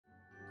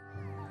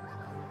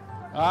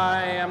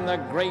I am the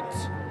great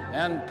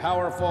and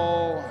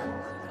powerful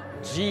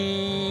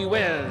Gee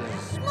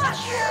Whiz.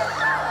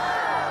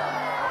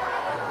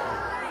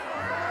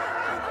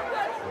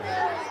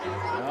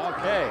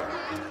 Okay.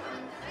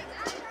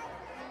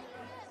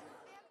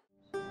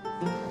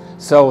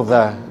 So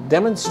the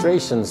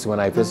demonstrations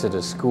when I visit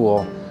a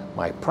school,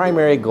 my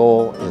primary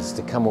goal is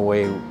to come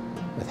away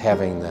with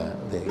having the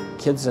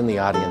kids in the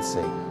audience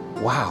say,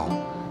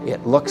 wow,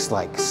 it looks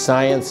like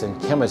science and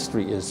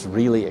chemistry is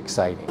really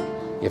exciting.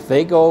 If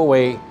they go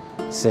away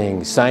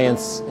saying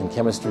science and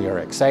chemistry are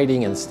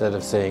exciting instead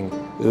of saying,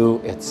 ooh,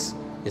 it's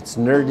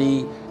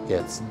nerdy,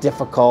 it's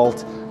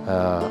difficult,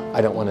 I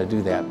don't want to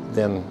do that,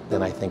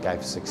 then I think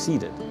I've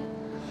succeeded.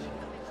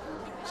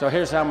 So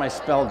here's how my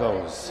spell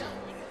goes.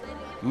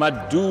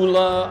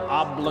 Medulla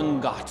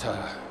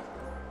oblongata.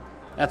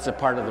 That's a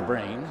part of the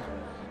brain.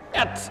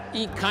 Et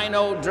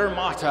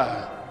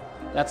echinodermata.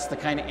 That's the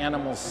kind of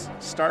animals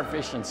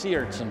starfish and sea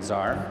urchins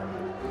are.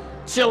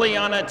 Chili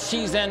on a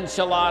cheese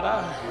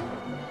enchilada.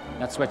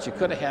 That's what you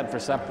could have had for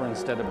supper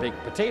instead of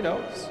baked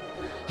potatoes.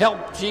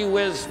 Help Gee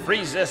Whiz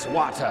freeze this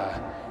water.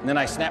 And then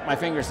I snap my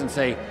fingers and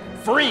say,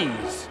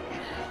 freeze.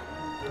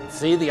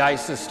 See, the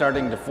ice is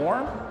starting to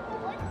form.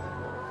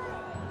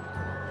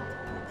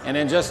 And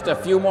in just a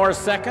few more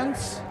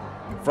seconds,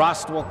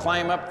 frost will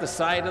climb up the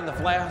side of the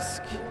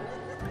flask.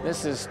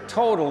 This is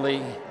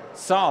totally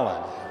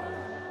solid.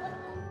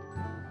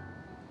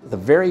 The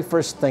very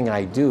first thing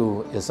I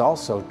do is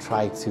also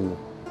try to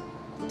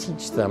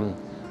teach them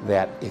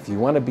that if you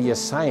want to be a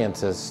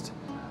scientist,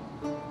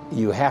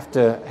 you have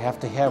to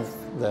have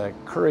the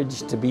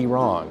courage to be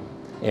wrong.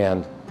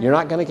 And you're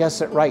not going to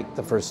guess it right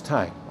the first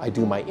time. I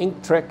do my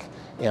ink trick,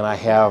 and I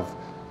have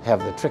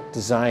the trick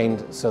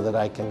designed so that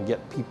I can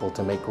get people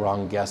to make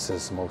wrong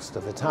guesses most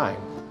of the time.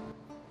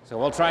 So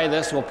we'll try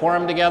this. We'll pour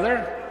them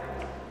together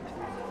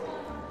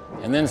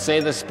and then say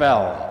the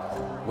spell.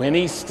 When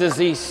east is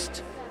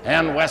east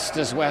and west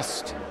is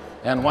west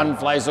and one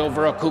flies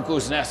over a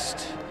cuckoo's nest,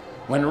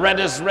 when red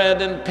is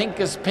red and pink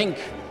is pink,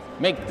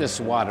 make this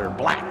water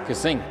black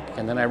as ink.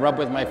 And then I rub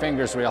with my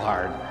fingers real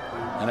hard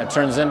and it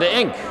turns into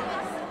ink.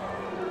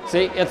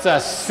 See, it's a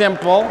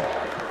simple,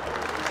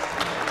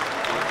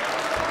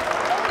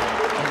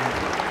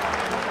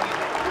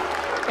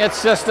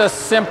 it's just a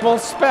simple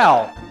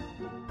spell.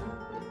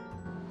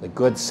 The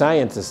good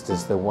scientist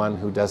is the one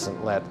who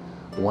doesn't let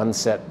one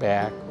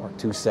setback or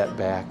two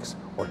setbacks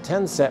or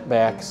 10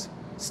 setbacks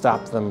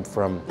stop them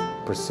from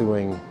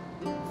pursuing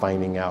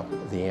finding out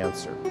the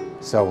answer.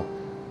 So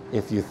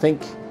if you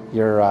think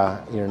you're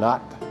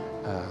not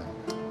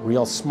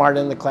real smart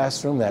in the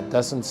classroom, that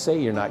doesn't say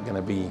you're not going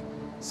to be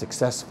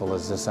successful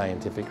as a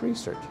scientific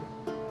researcher.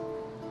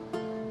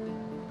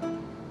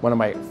 One of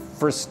my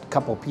first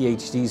couple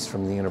PhDs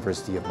from the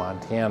University of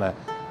Montana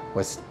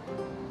was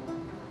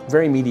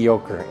very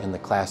mediocre in the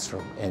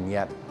classroom, and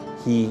yet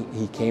he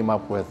came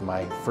up with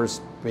my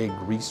first big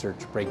research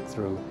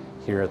breakthrough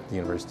here at the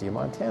University of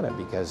Montana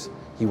because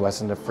he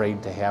wasn't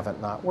afraid to have it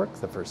not work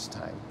the first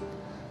time.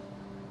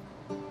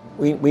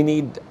 We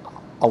need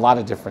a lot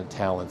of different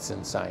talents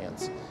in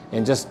science,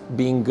 and just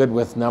being good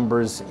with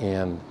numbers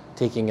and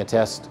taking a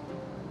test,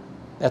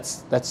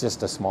 that's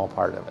just a small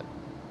part of it.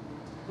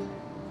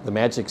 The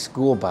Magic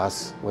School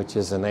Bus, which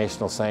is a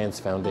National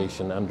Science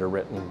Foundation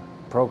underwritten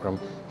program,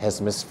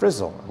 has Miss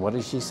Frizzle. And what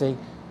does she say?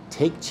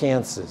 Take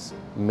chances,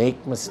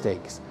 make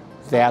mistakes.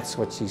 That's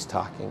what she's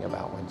talking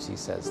about when she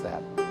says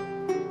that.